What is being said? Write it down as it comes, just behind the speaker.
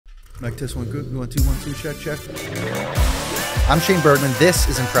Mic test one, good. 1, 2, 1, 2, check, check. I'm Shane Bergman. This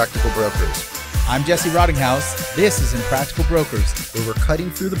is Impractical Brokers. I'm Jesse Rottinghouse. This is Impractical Brokers, where we're cutting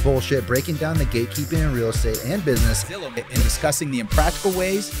through the bullshit, breaking down the gatekeeping in real estate and business, and discussing the impractical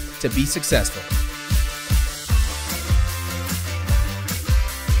ways to be successful.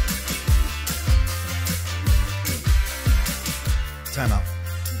 Time out.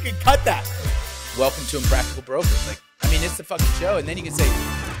 You can cut that. Welcome to Impractical Brokers. It's the fucking show, and then you can say...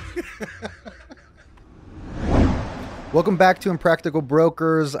 Welcome back to Impractical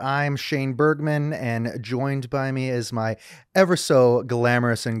Brokers. I'm Shane Bergman, and joined by me is my ever so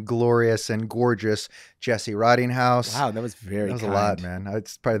glamorous and glorious and gorgeous Jesse Rottinghouse. Wow, that was very That was kind. a lot, man.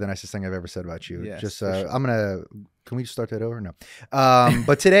 It's probably the nicest thing I've ever said about you. Yes, just, for sure. Can we just start that over? No.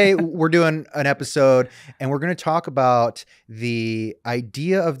 But today we're doing an episode, and we're going to talk about the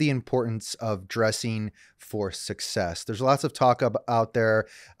idea of the importance of dressing for success. There's lots of talk out there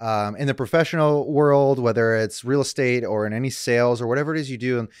in the professional world, whether it's real estate or in any sales or whatever it is you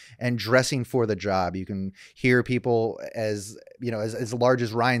do, and dressing for the job. You can hear people as large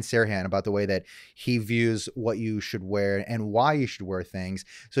as Ryan Serhan about the way that he views what you should wear and why you should wear things.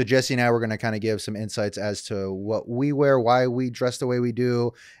 So Jesse and I were going to kind of give some insights as to what we wear, why we dress the way we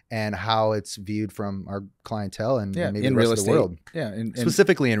do, and how it's viewed from our clientele and maybe the rest of the world. Yeah,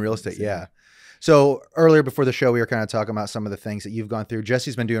 specifically in real estate. Yeah. So earlier before the show, we were kind of talking about some of the things that you've gone through.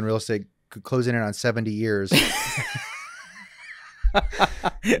 Jesse's been doing real estate, closing in on 70 years.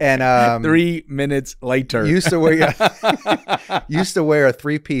 And 3 minutes later, used to wear a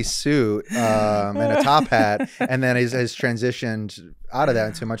 3-piece suit and a top hat, and then has transitioned out of that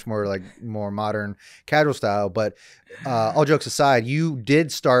into much more modern casual style. But all jokes aside, you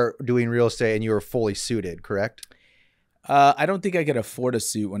did start doing real estate and you were fully suited, correct? I don't think I could afford a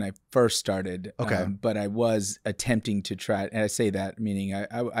suit when I first started. Okay. But I was attempting to try, and I say that meaning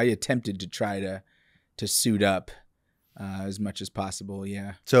I attempted to try to suit up as much as possible.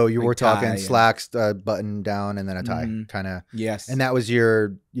 Yeah. So you were talking slacks, button down, and then a tie, kind of. Yes. And that was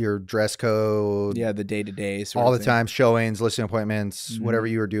your dress code. Yeah, the day-to-day all the time, showings, listing appointments, whatever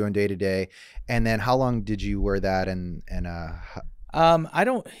you were doing day to day. And then how long did you wear that? I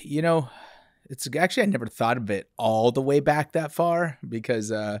don't, it's actually, I never thought of it all the way back that far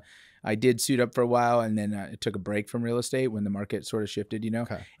because I did suit up for a while, and then I took a break from real estate when the market sort of shifted,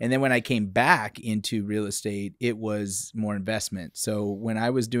 Okay. And then when I came back into real estate, it was more investment. So when I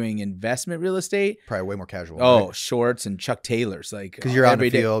was doing investment real estate, probably way more casual. Oh, right? Shorts and Chuck Taylors, because you're out in the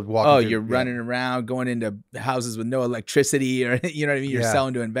field walking. Oh, you're running around, going into houses with no electricity, or you know what I mean. You're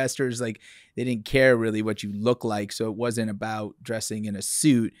selling to investors. They didn't care really what you look like, so it wasn't about dressing in a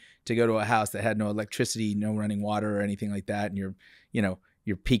suit to go to a house that had no electricity, no running water or anything like that, and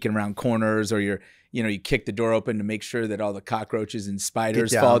you're peeking around corners, or you kick the door open to make sure that all the cockroaches and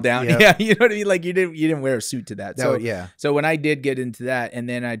spiders fall down. Yep. Yeah, you know what I mean? You didn't wear a suit to that. So when I did get into that, and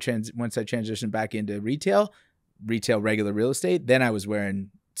then once I transitioned back into retail regular real estate, then I was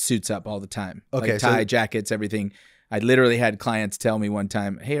wearing suits up all the time. Okay, tie, jackets, everything. I literally had clients tell me one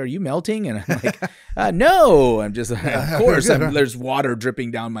time, "Hey, are you melting?" And I'm like, "No." I'm just, of course, there's water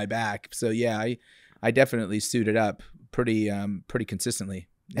dripping down my back. So yeah, I definitely suited up pretty consistently.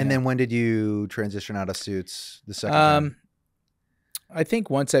 And then when did you transition out of suits the second time? I think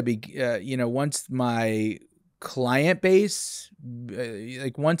once once my client base,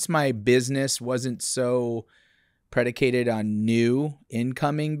 once my business wasn't so predicated on new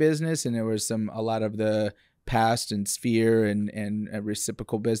incoming business, and there was a lot of the past and sphere and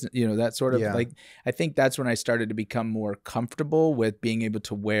reciprocal business, that sort of I think that's when I started to become more comfortable with being able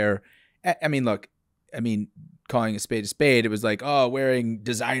to wear, calling a spade, it was wearing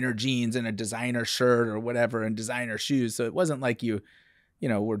designer jeans and a designer shirt or whatever and designer shoes. So it wasn't like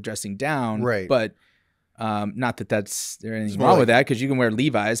we're dressing down. Right. But not that there's anything wrong with that, because you can wear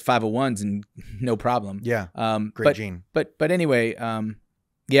Levi's 501s and no problem. Yeah. Great jean. But anyway,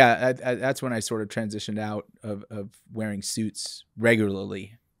 that's when I sort of transitioned out of wearing suits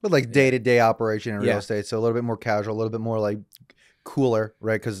regularly. But day-to-day operation in real estate, so a little bit more casual, a little bit more cooler,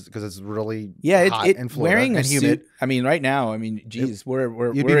 right? Because it's really hot in Florida wearing and humid. Right now, geez,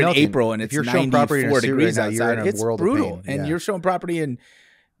 we're in April and it's 94 degrees outside. It's brutal. And you're showing property in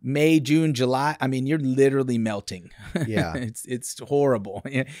May, June, July. You're literally melting. Yeah. It's horrible.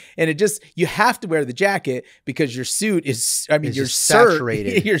 And you have to wear the jacket because your suit is, your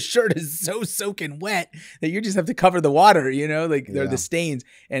saturated. Your shirt is so soaking wet that you just have to cover the water, they're the stains.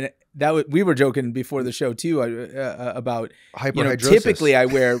 And we were joking before the show too about hyperhidrosis. Typically I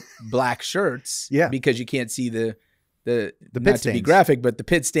wear black shirts because you can't see the pit not stains. To be graphic, but the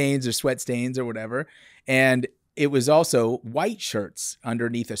pit stains or sweat stains or whatever. And it was also white shirts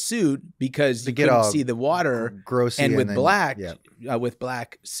underneath a suit because you couldn't see the water. Grossy and with then, with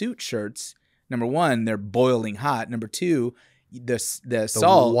black suit shirts, number one, they're boiling hot. Number two, the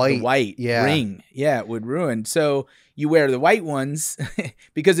salt, the white ring, it would ruin. So you wear the white ones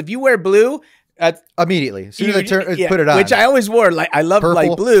because if you wear blue, immediately, as soon as I put it on, which I always wore. Like I love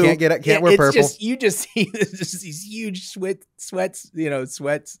light blue. Can't wear purple. You just see these huge sweat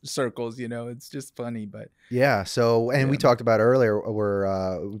circles. It's just funny, but yeah. So, and we talked about earlier,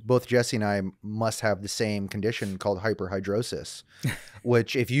 where both Jesse and I must have the same condition called hyperhidrosis,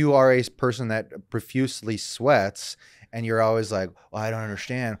 which if you are a person that profusely sweats. And you're always like, well, I don't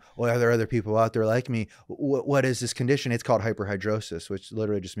understand. Well, are there other people out there like me? What is this condition? It's called hyperhidrosis, which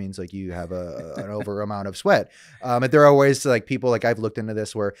literally just means like you have an over amount of sweat. But there are ways to, like, people, like I've looked into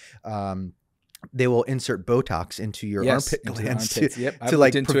this where they will insert Botox into your armpit glands to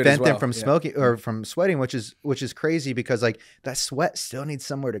like prevent them from smoking or from sweating, which is crazy because like that sweat still needs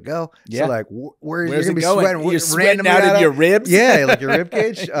somewhere to go. So like where's it going? Sweating? You're sweating out of your ribs. Yeah, like your rib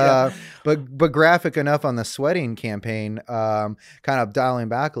cage. But graphic enough on the sweating campaign, kind of dialing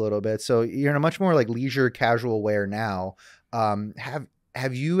back a little bit. So you're in a much more like leisure casual wear now.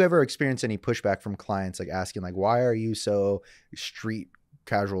 Have you ever experienced any pushback from clients like asking like, why are you so street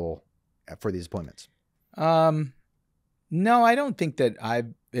casual for these appointments? No, I don't think that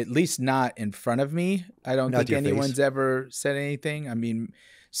at least not in front of me. I don't think anyone's ever said anything. I mean,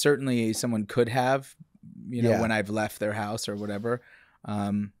 certainly someone could have, when I've left their house or whatever.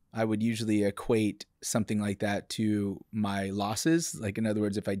 I would usually equate something like that to my losses. Like, in other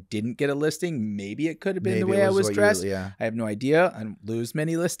words, if I didn't get a listing, maybe it could have been the way I was dressed. I have no idea. I don't lose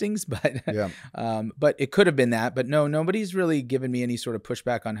many listings, but but it could have been that. But no, nobody's really given me any sort of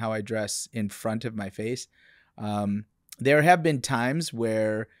pushback on how I dress in front of my face. There have been times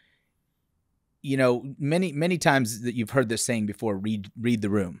where, many times that you've heard this saying before, read the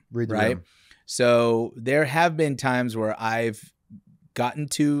room, right? So there have been times where I've gotten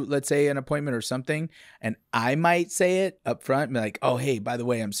to, let's say, an appointment or something, and I might say it up front, like, oh, hey, by the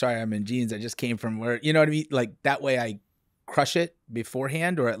way, I'm sorry, I'm in jeans. I just came from where, you know what I mean? Like, that way I crush it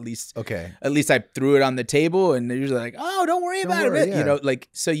beforehand, or at least I threw it on the table, and they're usually like, oh, don't worry about it. Yeah. Like,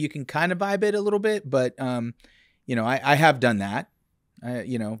 so you can kind of vibe it a little bit, but, I have done that,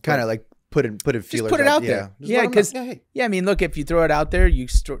 kind of like put it feelers, put it out there. Yeah. Because, I mean, look, if you throw it out there, you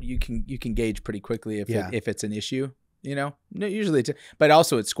can gauge pretty quickly if it's an issue. No, usually, but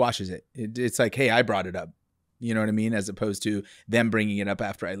also it squashes it. It's like, hey, I brought it up. You know what I mean? As opposed to them bringing it up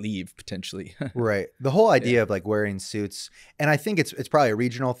after I leave, potentially. Right. The whole idea of like wearing suits, and I think it's probably a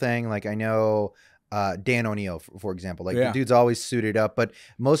regional thing. Like I know Dan O'Neill, for example, like the dude's always suited up, but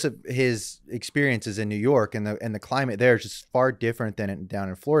most of his experience is in New York, and the climate there is just far different than down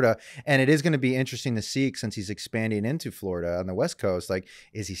in Florida. And it is going to be interesting to see, since he's expanding into Florida on the West Coast, like,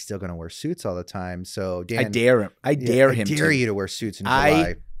 is he still going to wear suits all the time? So Dan, I dare him. I dare you to wear suits in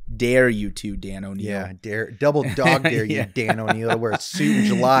July. Dare you to, Dan O'Neill. Yeah, double dog dare you, Dan O'Neill, to wear a suit in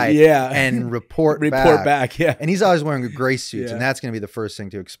July. And report back. Yeah, and he's always wearing gray suits, and that's going to be the first thing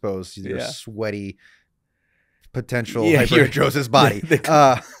to expose your sweaty potential hyperhidrosis body.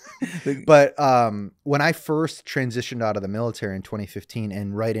 But when I first transitioned out of the military in 2015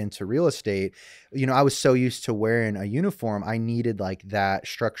 and right into real estate, I was so used to wearing a uniform. I needed like that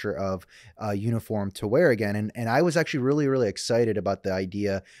structure of a uniform to wear again. And I was actually really, really excited about the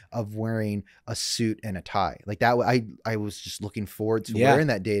idea of wearing a suit and a tie like that. I was just looking forward to wearing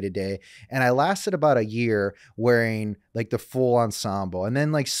that day to day. And I lasted about a year wearing like the full ensemble. And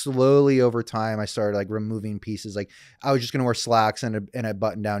then like slowly over time, I started like removing pieces. Like I was just going to wear slacks and a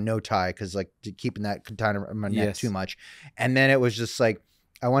button down, no tie, because like keeping that kind of my neck too much. And then it was just like,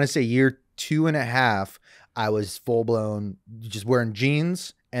 I want to say year 2.5, I was full blown just wearing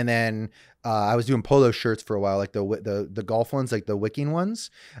jeans. And then I was doing polo shirts for a while, like the golf ones, like the wicking ones,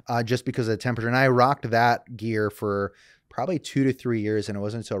 just because of the temperature. And I rocked that gear for probably 2 to 3 years. And it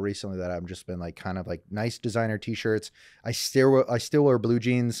wasn't until recently that I've just been like kind of like nice designer t-shirts. I still wear blue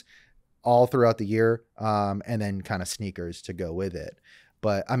jeans all throughout the year, and then kind of sneakers to go with it.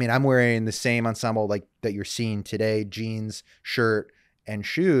 But I mean, I'm wearing the same ensemble like that you're seeing today: jeans, shirt, and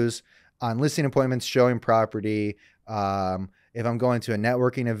shoes on listing appointments, showing property. If I'm going to a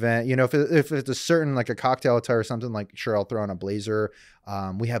networking event, if it's a certain, like a cocktail attire or something, like sure, I'll throw on a blazer.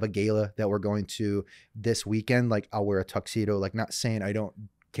 We have a gala that we're going to this weekend. Like I'll wear a tuxedo, like not saying I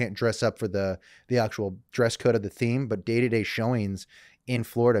can't dress up for the actual dress code of the theme, but day-to-day showings in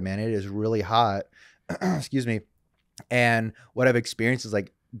Florida, man, it is really hot. Excuse me. And what I've experienced is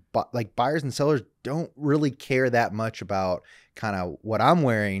like buyers and sellers don't really care that much about kind of what I'm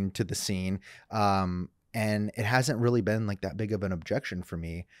wearing to the scene. And it hasn't really been like that big of an objection for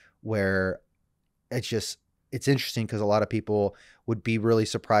me, where it's interesting because a lot of people would be really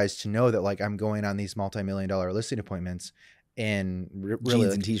surprised to know that like I'm going on these multi-million-dollar listing appointments in really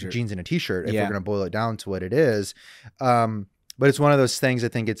Jeans and t-shirt. jeans and a t-shirt, if Yeah. we're going to boil it down to what it is. But it's one of those things I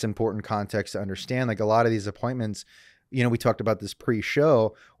think it's important context to understand. Like a lot of these appointments, you know, we talked about this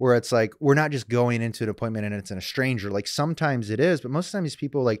pre-show where it's like, we're not just going into an appointment and it's in a stranger. Like sometimes it is, but most of the time these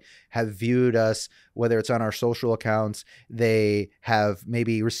people like have viewed us, whether it's on our social accounts, they have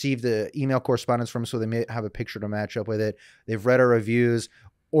maybe received the email correspondence from us, so they may have a picture to match up with it. They've read our reviews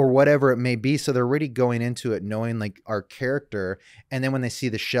or whatever it may be. So they're already going into it knowing like our character. And then when they see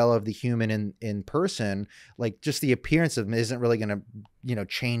the shell of the human in person, like just the appearance of them isn't really going to, you know,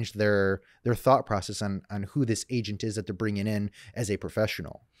 change their thought process on who this agent is that they're bringing in as a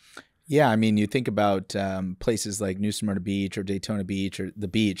professional. Yeah, I mean, you think about places like New Smyrna Beach or Daytona Beach or the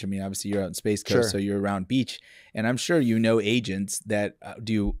beach. I mean, obviously you're out in Space Coast, Sure. so you're around beach. And I'm sure you know agents that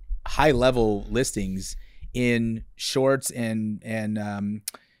do high-level listings in shorts and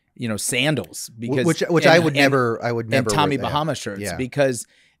you know, sandals, because which I would never and Tommy wear that. Bahama shirts, Yeah. because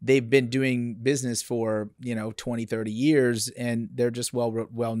they've been doing business for, you know, 20, 30 years, and they're just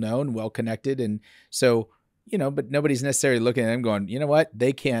well known, well connected. And so, you know, but nobody's necessarily looking at them going, you know what,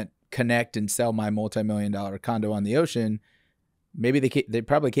 they can't connect and sell my multi-million-dollar condo on the ocean. Maybe they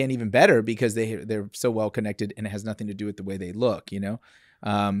probably can't even better because they're so well connected, and it has nothing to do with the way they look, you know.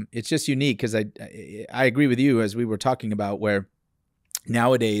 It's just unique because I agree with you, as we were talking about, where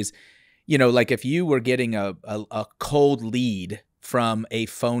nowadays, you know, like if you were getting a cold lead from a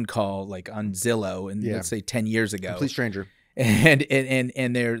phone call like on Zillow, and let's say 10 years ago, complete stranger,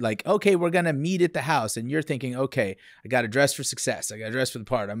 and they're like, okay, we're gonna meet at the house, and you're thinking, okay, I got to dress for success, I got to dress for the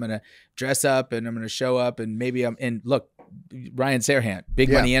part, I'm gonna dress up and I'm gonna show up, and maybe and look, Ryan Serhant,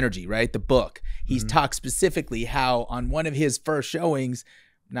 Big Money Energy, right? The book, he's talked specifically how on one of his first showings,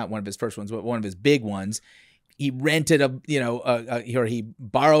 not one of his first ones, but one of his big ones, he rented or he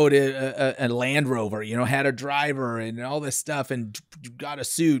borrowed a Land Rover, you know, had a driver and all this stuff, and got a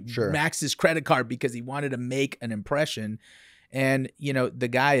suit, maxed his credit card because he wanted to make an impression. And, you know, the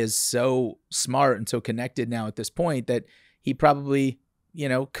guy is so smart and so connected now at this point that he probably, you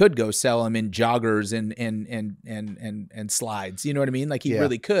know, could go sell them in joggers and slides. You know what I mean? Like he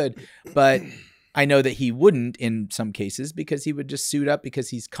really could, but I know that he wouldn't in some cases, because he would just suit up because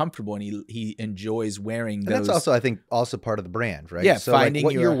he's comfortable and he enjoys wearing those. And that's also, I think, also part of the brand, right? Yeah, so finding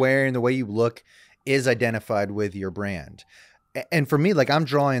like what you're wearing, the way you look is identified with your brand. And for me, like I'm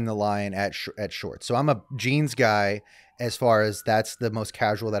drawing the line at shorts. So I'm a jeans guy as far as that's the most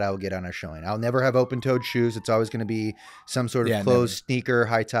casual that I will get on a showing. I'll never have open-toed shoes. It's always going to be some sort of closed sneaker,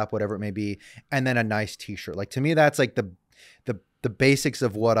 high top, whatever it may be, and then a nice t-shirt. Like to me, that's like the basics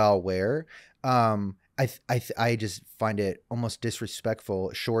of what I'll wear. I just find it almost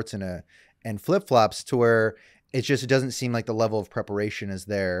disrespectful, shorts and flip-flops, to where it doesn't seem like the level of preparation is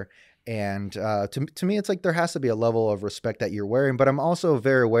there. And to me, it's like there has to be a level of respect that you're wearing. But I'm also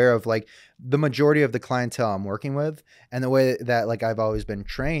very aware of like the majority of the clientele I'm working with, and the way that like I've always been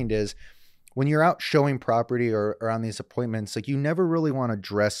trained is when you're out showing property or on these appointments, like you never really want to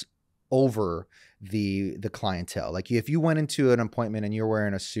dress over the clientele. Like if you went into an appointment and you're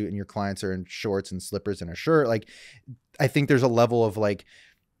wearing a suit and your clients are in shorts and slippers and a shirt, like I think there's a level of like,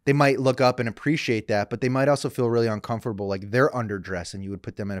 they might look up and appreciate that, but they might also feel really uncomfortable, like they're underdressed, and you would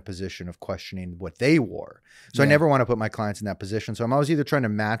put them in a position of questioning what they wore. So I never want to put my clients in that position. So I'm always either trying to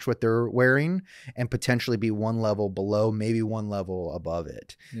match what they're wearing and potentially be one level below, maybe one level above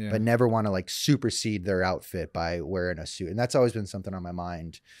it, but never want to like supersede their outfit by wearing a suit. And that's always been something on my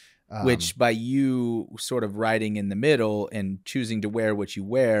mind. Which by you sort of riding in the middle and choosing to wear what you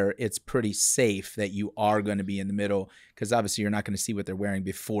wear, it's pretty safe that you are going to be in the middle, because obviously you're not going to see what they're wearing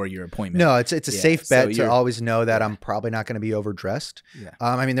before your appointment. No, it's a safe bet to always know that I'm probably not going to be overdressed.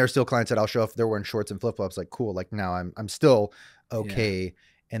 I mean, there's still clients that I'll show if they're wearing shorts and flip-flops, like cool, like now I'm still okay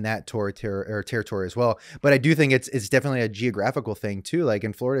in that territory as well. But I do think it's definitely a geographical thing too. Like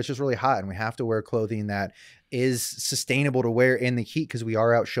in Florida, it's just really hot, and we have to wear clothing that is sustainable to wear in the heat, because we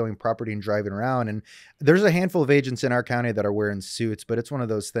are out showing property and driving around. And there's a handful of agents in our county that are wearing suits, but it's one of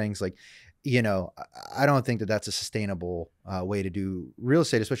those things like, you know, I don't think that that's a sustainable way to do real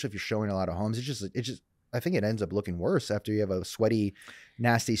estate, especially if you're showing a lot of homes. It's just, I think it ends up looking worse after you have a sweaty,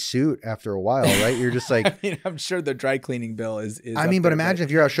 nasty suit after a while, right? You're just like, I mean, I'm sure the dry cleaning bill is I mean, but imagine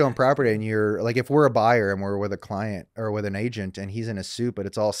if you're out showing property and you're like, if we're a buyer and we're with a client or with an agent and he's in a suit, but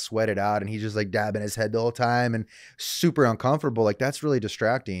it's all sweated out and he's just like dabbing his head the whole time and super uncomfortable. Like that's really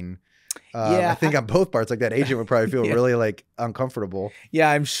distracting. I Yeah, think on both parts, like that agent would probably feel yeah. really like uncomfortable. Yeah,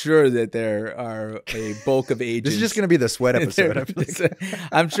 I'm sure that there are a bulk of agents. This is just going to be the sweat episode. I feel like.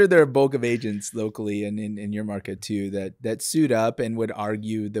 I'm sure there are a bulk of agents locally and in your market too that suit up and would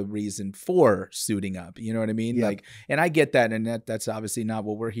argue the reason for suiting up. You know what I mean? Yep. Like, and I get that, and that's obviously not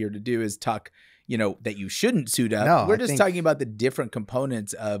what we're here to do. Is talk, that you shouldn't suit up. No, We're I just think- talking about the different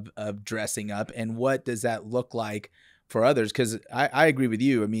components of dressing up and what does that look like for others. Because I agree with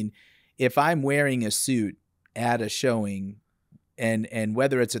you. I mean, if I'm wearing a suit at a showing, and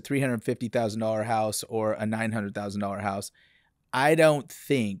whether it's a $350,000 house or a $900,000 house, I don't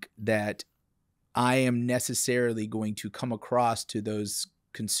think that I am necessarily going to come across to those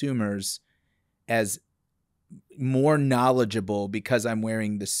consumers as more knowledgeable because I'm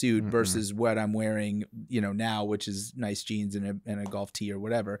wearing the suit versus what I'm wearing, now, which is nice jeans and a golf tee or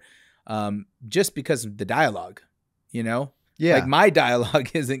whatever, just because of the dialogue, Yeah. Like my dialogue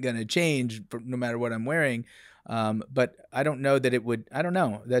isn't going to change no matter what I'm wearing. But I don't know that it would. I don't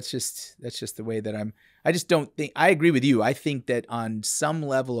know. That's just the way that I just don't think. I agree with you. I think that on some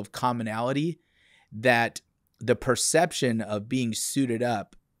level of commonality, that the perception of being suited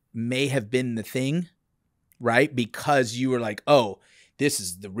up may have been the thing, right? Because you were like, oh, this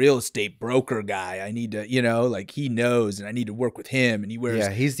is the real estate broker guy. I need to, like he knows, and I need to work with him. And he wears,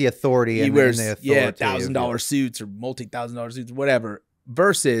 he's the authority. He wears, the $1,000 suits or multi-$1,000 suits, whatever.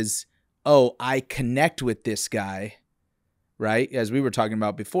 Versus, oh, I connect with this guy, right? As we were talking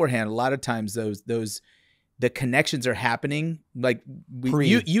about beforehand, a lot of times the connections are happening. Like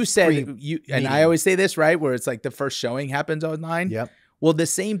you said, and I always say this, right? Where it's like the first showing happens online. Yep. Well, the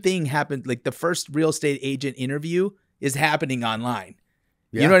same thing happened. Like the first real estate agent interview is happening online.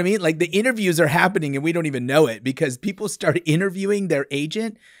 Yeah. You know what I mean? Like the interviews are happening and we don't even know it because people start interviewing their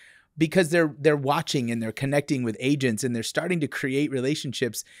agent because they're watching and they're connecting with agents and they're starting to create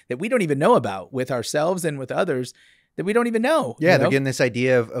relationships that we don't even know about with ourselves and with others that we don't even know. Yeah, they're getting this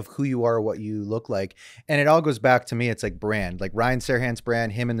idea of who you are, what you look like. And it all goes back to me. It's like brand, like Ryan Serhant's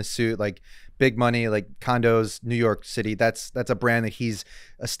brand, him in the suit, like big money, like condos, New York City. That's a brand that he's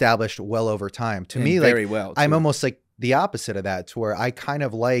established well over time. To me, very like well, I'm almost like the opposite of that, to where I kind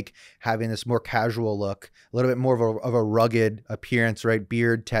of like having this more casual look, a little bit more of a rugged appearance, right?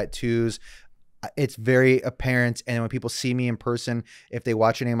 Beard, tattoos. It's very apparent. And when people see me in person, if they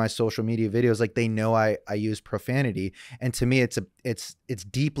watch any of my social media videos, like they know I use profanity. And to me, it's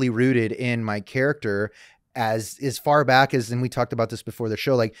deeply rooted in my character as far back as, and we talked about this before the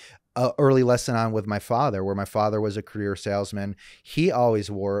show, like a early lesson on with my father, where my father was a career salesman. He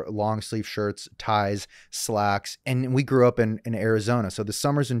always wore long sleeve shirts, ties, slacks. And we grew up in Arizona. So the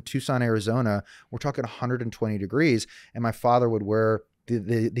summers in Tucson, Arizona, we're talking 120 degrees. And my father would wear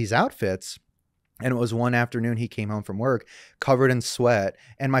these outfits. And it was one afternoon he came home from work covered in sweat.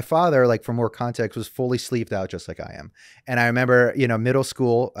 And my father, like for more context, was fully sleeved out just like I am. And I remember, middle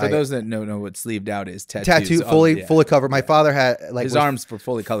school. For those that don't know what sleeved out is, tattoos. Fully covered. My father had like his arms were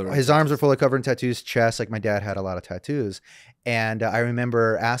fully covered. His arms were fully covered in tattoos, chest. Like my dad had a lot of tattoos. And I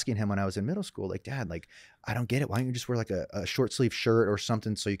remember asking him when I was in middle school, like, Dad, like, I don't get it. Why don't you just wear like a short sleeve shirt or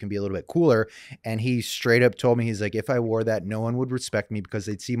something so you can be a little bit cooler? And he straight up told me, he's like, if I wore that, no one would respect me because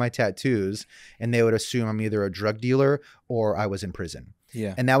they'd see my tattoos and they would assume I'm either a drug dealer or I was in prison.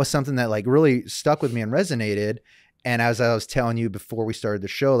 Yeah. And that was something that like really stuck with me and resonated. And as I was telling you before we started the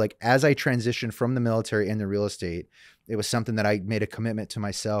show, like as I transitioned from the military into real estate, it was something that I made a commitment to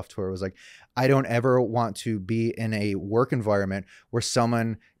myself to where it was like, I don't ever want to be in a work environment where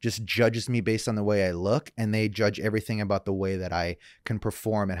someone just judges me based on the way I look and they judge everything about the way that I can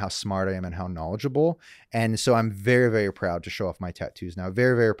perform and how smart I am and how knowledgeable. And so I'm very, very proud to show off my tattoos now,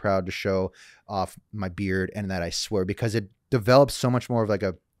 very, very proud to show off my beard and that I swear, because it develops so much more of like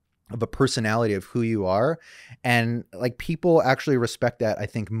a personality of who you are. And like people actually respect that, I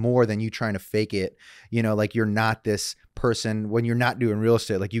think, more than you trying to fake it. Like you're not this person when you're not doing real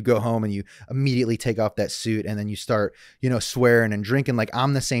estate. Like you go home and you immediately take off that suit and then you start, swearing and drinking. Like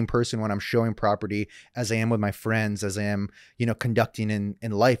I'm the same person when I'm showing property as I am with my friends, as I am, conducting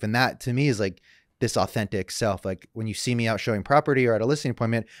in life. And that to me is like this authentic self. Like when you see me out showing property or at a listing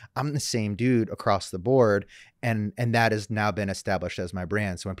appointment, I'm the same dude across the board. And that has now been established as my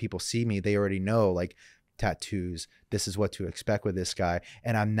brand. So when people see me, they already know like tattoos, this is what to expect with this guy.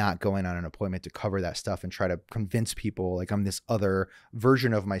 And I'm not going on an appointment to cover that stuff and try to convince people like I'm this other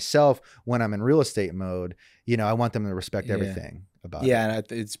version of myself when I'm in real estate mode. I want them to respect everything about it. Yeah,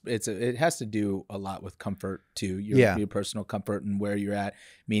 and it has to do a lot with comfort too, your personal comfort and where you're at,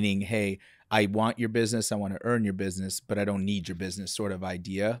 meaning, hey, I want your business, I want to earn your business, but I don't need your business sort of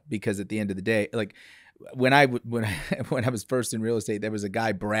idea. Because at the end of the day, like when I was first in real estate, there was a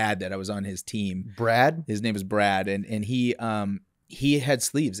guy, Brad, that I was on his team. Brad? His name was Brad, and he had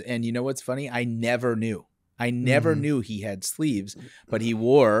sleeves. And you know what's funny? I never knew he had sleeves, but he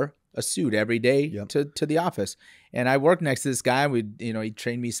wore a suit every day to the office. And I worked next to this guy. He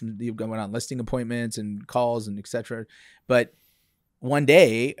trained me he went on listing appointments and calls and etc. But one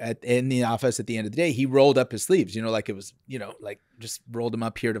day in the office at the end of the day, he rolled up his sleeves, like it was, like just rolled them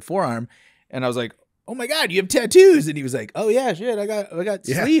up here to forearm. And I was like, oh my God, you have tattoos. And he was like, oh yeah, shit, I got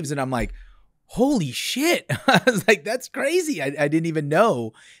sleeves. And I'm like, holy shit. I was like, that's crazy. I didn't even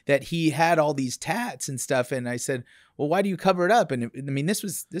know that he had all these tats and stuff. And I said, well, why do you cover it up? And this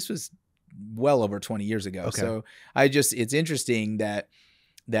was well over 20 years ago. Okay. So it's interesting that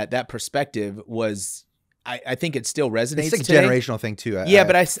perspective was, I think it still resonates. It's like a generational thing too.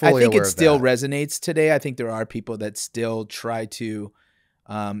 But I think it still resonates today. I think there are people that still try to,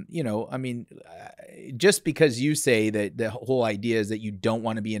 just because you say that the whole idea is that you don't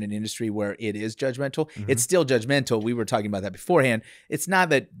want to be in an industry where it is judgmental, it's still judgmental. We were talking about that beforehand. It's not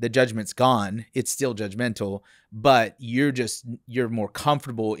that the judgment's gone. It's still judgmental, but you're more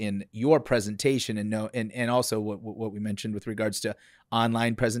comfortable in your presentation and also what we mentioned with regards to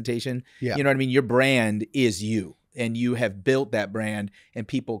online presentation. Yeah. You know what I mean? Your brand is you, and you have built that brand, and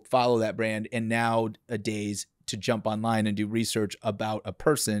people follow that brand. And nowadays, to jump online and do research about a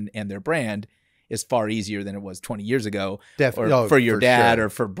person and their brand is far easier than it was 20 years ago. Definitely. Or for your dad or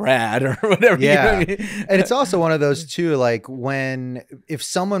for Brad or whatever. Yeah. You know what I mean? And it's also one of those too, like if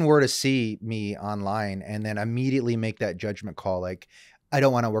someone were to see me online and then immediately make that judgment call, like, I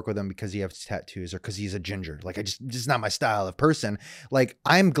don't want to work with him because he has tattoos or because he's a ginger. Like, just not my style of person. Like,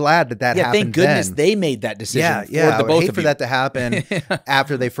 I'm glad that happened. Thank goodness they made that decision. Yeah. I would hate for that to happen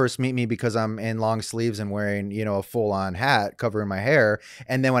after they first meet me because I'm in long sleeves and wearing, a full on hat covering my hair.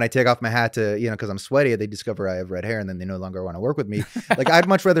 And then when I take off my hat to, because I'm sweaty, they discover I have red hair and then they no longer want to work with me. Like, I'd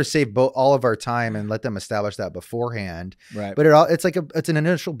much rather save all of our time and let them establish that beforehand. Right. But it's an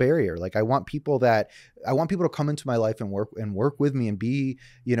initial barrier. Like, I want people to come into my life and work with me and be,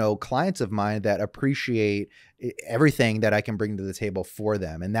 clients of mine that appreciate everything that I can bring to the table for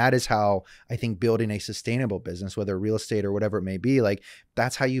them. And that is how I think building a sustainable business, whether real estate or whatever it may be, like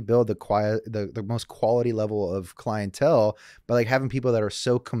that's how you build the most quality level of clientele, by like having people that are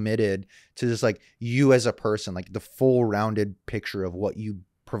so committed to just like you as a person, like the full rounded picture of what you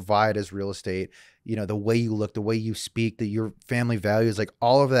provide as real estate, the way you look, the way you speak, your family values, like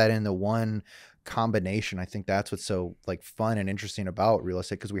all of that in the one combination. I think that's what's so like fun and interesting about real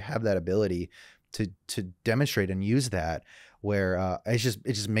estate, because we have that ability to demonstrate and use that, where it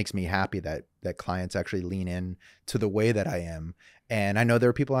just makes me happy that clients actually lean in to the way that I am. And I know there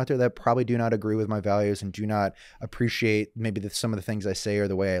are people out there that probably do not agree with my values and do not appreciate maybe some of the things I say or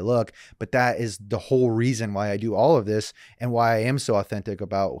the way I look, but that is the whole reason why I do all of this and why I am so authentic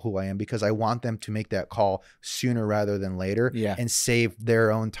about who I am, because I want them to make that call sooner rather than later and save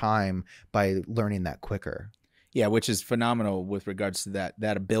their own time by learning that quicker. Yeah, which is phenomenal with regards to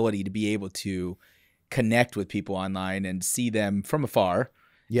that ability to be able to connect with people online and see them from afar.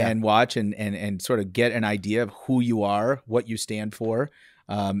 Yeah. And watch and sort of get an idea of who you are, what you stand for,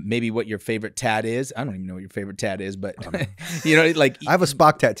 maybe what your favorite tat is. I don't even know what your favorite tat is, but like I have a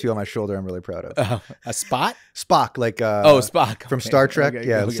Spock tattoo on my shoulder I'm really proud of. A spot? Spock, like Spock from Star Trek. Okay,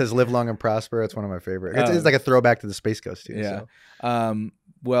 yeah, it says "Live long and prosper." It's one of my favorite. It's like a throwback to the Space Ghost too. Yeah. So.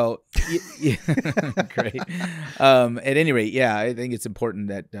 Well, great. At any rate, yeah, I think it's important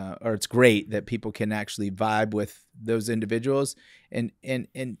that, or it's great that people can actually vibe with those individuals, and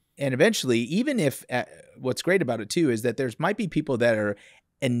eventually, even if what's great about it too is that there's might be people that are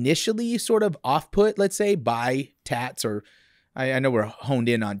initially sort of off-put, let's say, by tats, or I know we're honed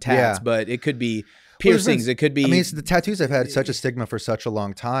in on tats, but it could be piercings. It could be. I mean, the tattoos have had such a stigma for such a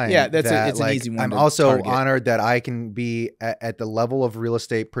long time. Yeah, it's an easy one. I'm also honored that I can be at the level of real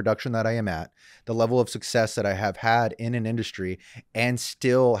estate production that I am at, the level of success that I have had in an industry, and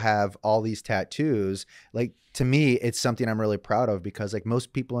still have all these tattoos. Like, to me, it's something I'm really proud of, because like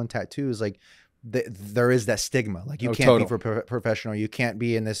most people in tattoos, like there is that stigma. Like, you can't be professional. You can't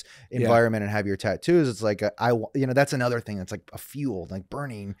be in this environment and have your tattoos. It's like, that's another thing that's like a fuel, like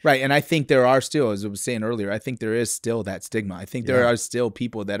burning. Right. And I think there are still, as I was saying earlier, I think there is still that stigma. I think there are still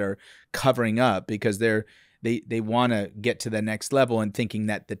people that are covering up because they want to get to the next level and thinking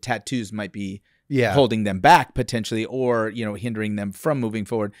that the tattoos might be holding them back potentially, or, hindering them from moving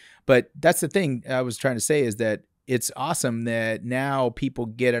forward. But that's the thing I was trying to say, is that it's awesome that now people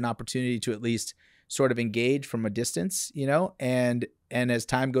get an opportunity to at least sort of engage from a distance, and as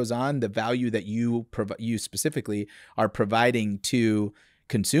time goes on, the value that you specifically are providing to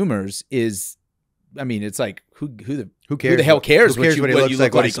consumers is I mean, it's like who cares? Who the hell cares? Who cares what he looks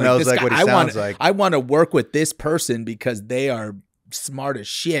like, what he smells like, what he sounds like? I want to work with this person because they are smart as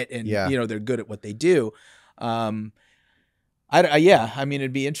shit, and Yeah. you know, they're good at what they do. Yeah, I mean,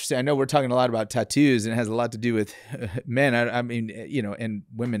 it'd be interesting. I know we're talking a lot about tattoos, and it has a lot to do with men. I mean, you know, and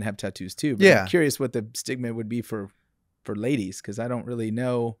women have tattoos too. But Yeah. I'm curious what the stigma would be for ladies, because I don't really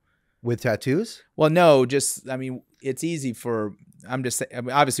know. With tattoos? Well, no, just I mean, it's easy for. I'm just saying. I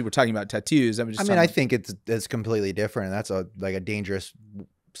mean, obviously, we're talking about tattoos. I think it's completely different. That's a dangerous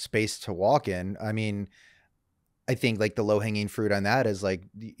space to walk in. I mean, I think like the low hanging fruit on that is like,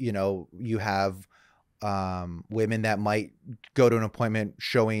 you know, you have women that might go to an appointment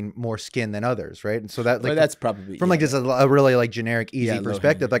showing more skin than others, right? And so that, like, well, that's probably from like just a really like generic, easy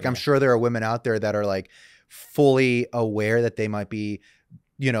perspective. Like, I'm sure there are women out there that are like fully aware that they might be,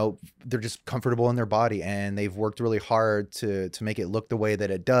 you know, they're just comfortable in their body and they've worked really hard to make it look the way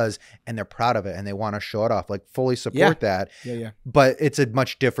that it does, and they're proud of it and they want to show it off. Like, fully support that. Yeah. But it's a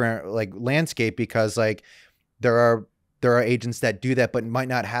much different like landscape, because like there are agents that do that but might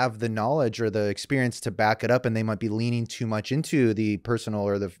not have the knowledge or the experience to back it up, and they might be leaning too much into the personal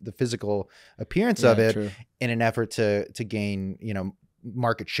or the physical appearance of it. True. In an effort to gain, you know,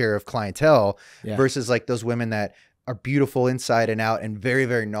 market share of clientele, versus like those women that are beautiful inside and out and very,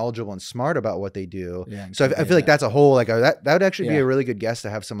 very knowledgeable and smart about what they do. Yeah, so I feel like that's a whole, like that would actually be a really good guest to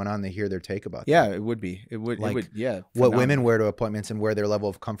have someone on to hear their take about that. Yeah, it would be. It would. Yeah. What women wear to appointments and where their level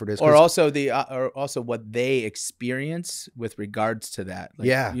of comfort is. Or also or also what they experience with regards to that.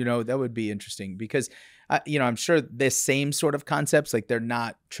 Like, you know, that would be interesting, because you know, I'm sure this same sort of concepts, like they're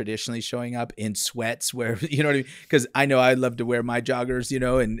not traditionally showing up in sweats where, you know what I mean? Because I know I love to wear my joggers, you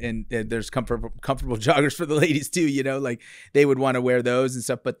know, and there's comfortable joggers for the ladies too, you know, like they would want to wear those and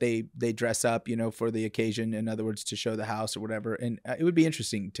stuff, but they dress up, you know, for the occasion, in other words, to show the house or whatever. And it would be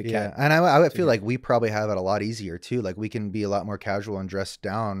interesting to catch. And I feel like we probably have it a lot easier too. Like, we can be a lot more casual and dressed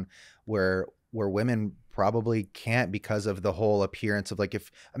down where women probably can't, because of the whole appearance of like,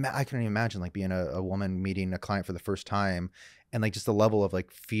 I can imagine like being a woman meeting a client for the first time, and like just the level of like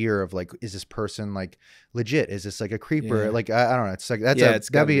fear of like, is this person like legit? Is this like a creeper? Like, I don't know. It's like, that's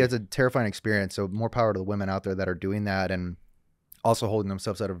a terrifying experience. So more power to the women out there that are doing that, and also holding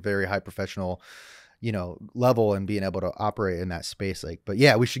themselves at a very high professional, you know, level, and being able to operate in that space. Like, but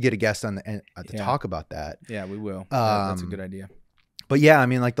yeah, we should get a guest on to talk about that. Yeah, we will. That's a good idea. But yeah, I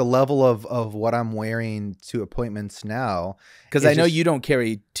mean, like the level of what I'm wearing to appointments now. Because I know you don't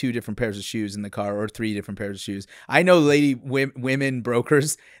carry 2 different pairs of shoes in the car, or 3 different pairs of shoes. I know women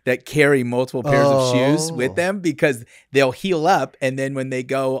brokers that carry multiple pairs of shoes with them, because they'll heel up, and then when they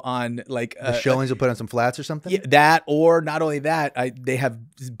go on like the showings, will put on some flats or something. Yeah, that, or not only that, they have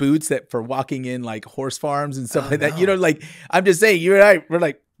boots that for walking in like horse farms and stuff like that. You know, like I'm just saying, you and I, we're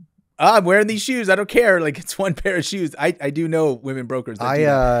like, I'm wearing these shoes. I don't care. Like, it's one pair of shoes. I do know women brokers that do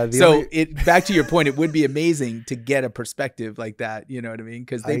that. So back to your point, it would be amazing to get a perspective like that. You know what I mean?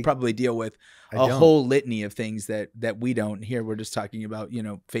 Because they probably deal with a whole litany of things that we don't. Here we're just talking about, you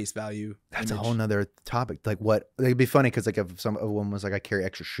know, face value. That's a whole nother topic. Like, what, it'd be funny, because like if a woman was like, I carry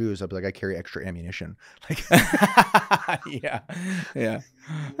extra shoes, I'd be like, I carry extra ammunition. Like, yeah.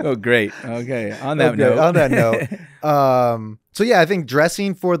 Oh, great. Okay. On that note. So yeah, I think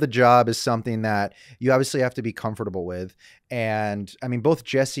dressing for the job is something that you obviously have to be comfortable with. And I mean, both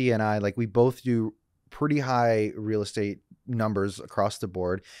Jesse and I, like, we both do pretty high real estate numbers across the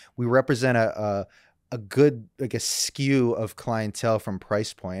board. We represent a good, like, a skew of clientele from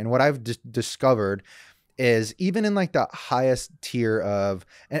price point. And what I've discovered is, even in like the highest tier of,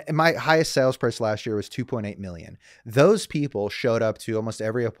 and my highest sales price last year was 2.8 million. Those people showed up to almost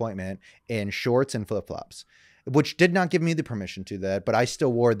every appointment in shorts and flip-flops, which did not give me the permission to that, but I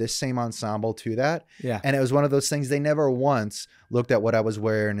still wore this same ensemble to that. Yeah. And it was one of those things, they never once looked at what I was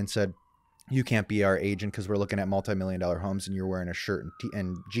wearing and said, you can't be our agent because we're looking at multi-million-dollar homes and you're wearing a shirt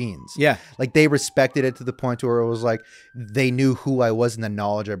and jeans. Yeah. Like, they respected it to the point where it was like, they knew who I was and the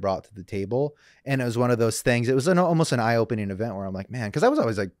knowledge I brought to the table. And it was one of those things, it was almost an eye-opening event where I'm like, man, because I was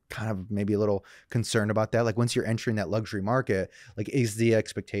always like kind of maybe a little concerned about that. Like, once you're entering that luxury market, like, is the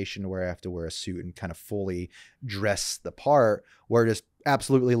expectation where I have to wear a suit and kind of fully dress the part, where just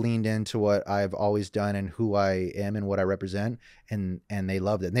absolutely leaned into what I've always done and who I am and what I represent. And they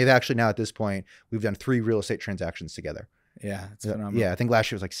loved it. And they've actually, now at this point, we've done 3 real estate transactions together. Yeah. It's phenomenal. Yeah. I think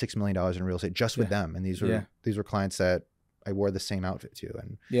last year was like $6 million in real estate just with them. And these were clients that I wore the same outfit to.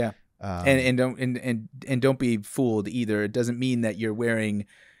 And and don't be fooled either. It doesn't mean that you're wearing,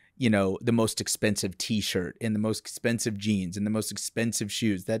 you know, the most expensive t-shirt and the most expensive jeans and the most expensive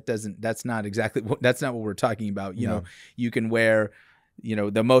shoes. That's not what we're talking about. You know, you can wear you know,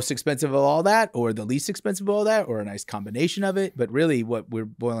 the most expensive of all that, or the least expensive of all that, or a nice combination of it. But really what we're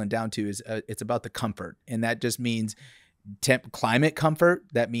boiling down to is it's about the comfort. And that just means climate comfort.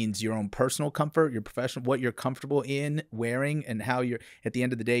 That means your own personal comfort, your professional, what you're comfortable in wearing, and how you're, at the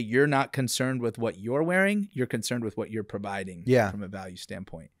end of the day, you're not concerned with what you're wearing. You're concerned with what you're providing from a value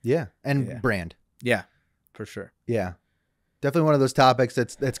standpoint. Yeah. And brand. Yeah, for sure. Yeah. Definitely one of those topics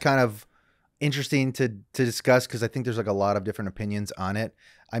that's kind of interesting to discuss, because I think there's like a lot of different opinions on it.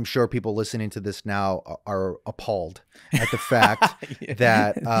 I'm sure people listening to this now are appalled at the fact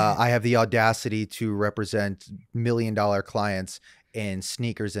that I have the audacity to represent $1 million clients in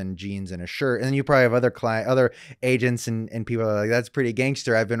sneakers and jeans and a shirt. And then you probably have other agents and people are like, that's pretty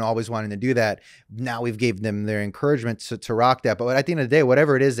gangster. I've been always wanting to do that. Now we've gave them their encouragement to rock that. But at the end of the day,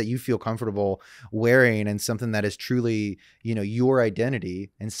 whatever it is that you feel comfortable wearing, and something that is truly, you know, your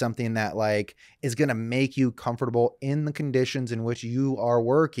identity, and something that like is going to make you comfortable in the conditions in which you are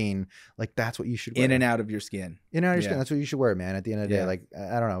working, like that's what you should wear. In and out of your skin. In and out of your skin. That's what you should wear, man. At the end of the day, like,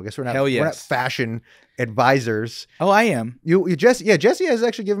 I don't know. I guess we're not, Hell yes. we're not fashion advisors. Oh, I am. You Jesse, Jesse has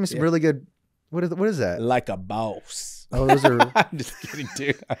actually given me some really good. What is that? Like a boss. Oh, those are. I'm just kidding,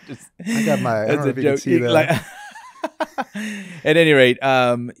 dude. I got my. I don't know if you can see that. Like, at any rate,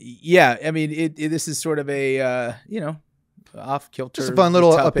 yeah. I mean, this is sort of a you know, off kilter, just a fun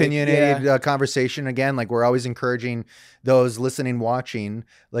little topic. opinionated conversation. Again, like we're always encouraging those listening, watching,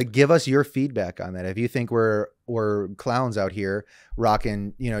 like give us your feedback on that. If you think we're clowns out here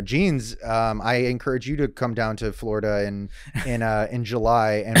rocking, you know, jeans, I encourage you to come down to Florida in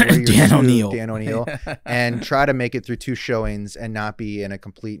July and wear your Dan O'Neill and try to make it through 2 showings and not be in a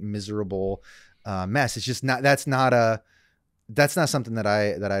complete miserable mess. It's just not. That's not something that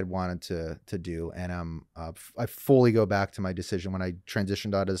I'd wanted to do. And I fully go back to my decision when I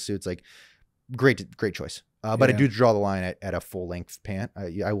transitioned out of the suits. Like, great choice. But I do draw the line at a full length pant.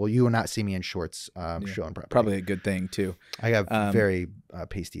 You will not see me in shorts showing property. Probably a good thing too. I have very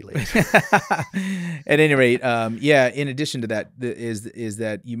pasty legs. At any rate, yeah. In addition to that, is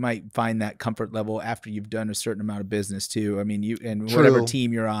that you might find that comfort level after you've done a certain amount of business too. I mean, you and whatever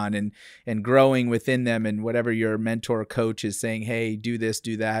team you're on, and growing within them, and whatever your mentor coach is saying, hey, do this,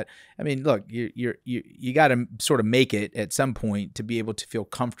 do that. I mean, look, you got to sort of make it at some point to be able to feel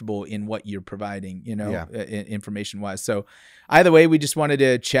comfortable in what you're providing, you know, information wise. So either way, we just wanted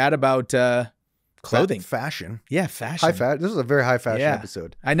to chat about clothing, fashion. Yeah, fashion. High fashion. This is a very high fashion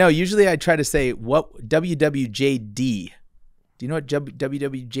episode. I know. Usually I try to say what WWJD. Do you know what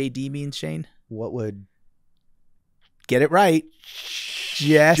WWJD means, Shane? What would get it right?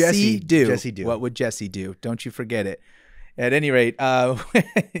 Jesse do. Jesse do. What would Jesse do? Don't you forget it. At any rate,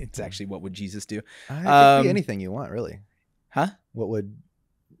 it's actually what would Jesus do? It could be anything you want, really. Huh? What would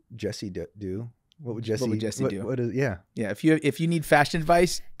Jesse do? What would Jesse do? What is, yeah. If you need fashion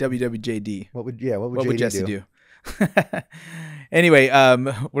advice, WWJD. What would Jesse do? Anyway,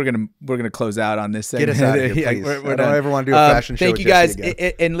 we're gonna close out on this. Get us out of here, please. I don't ever want to do a fashion show. Thank you guys.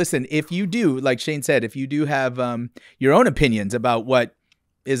 And listen, if you do, like Shane said, if you do have your own opinions about what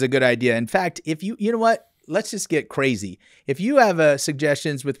is a good idea. In fact, if you know what. Let's just get crazy. If you have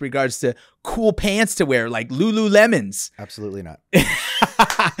suggestions with regards to cool pants to wear, like Lululemons, absolutely not,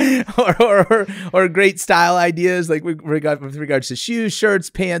 or great style ideas, like with regards to shoes, shirts,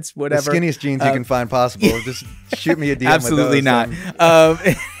 pants, whatever. The skinniest jeans you can find possible. Just shoot me a DM. Absolutely with those.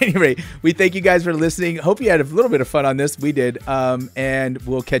 not. Anyway, we thank you guys for listening. Hope you had a little bit of fun on this. We did, and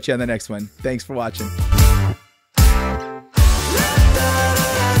we'll catch you on the next one. Thanks for watching.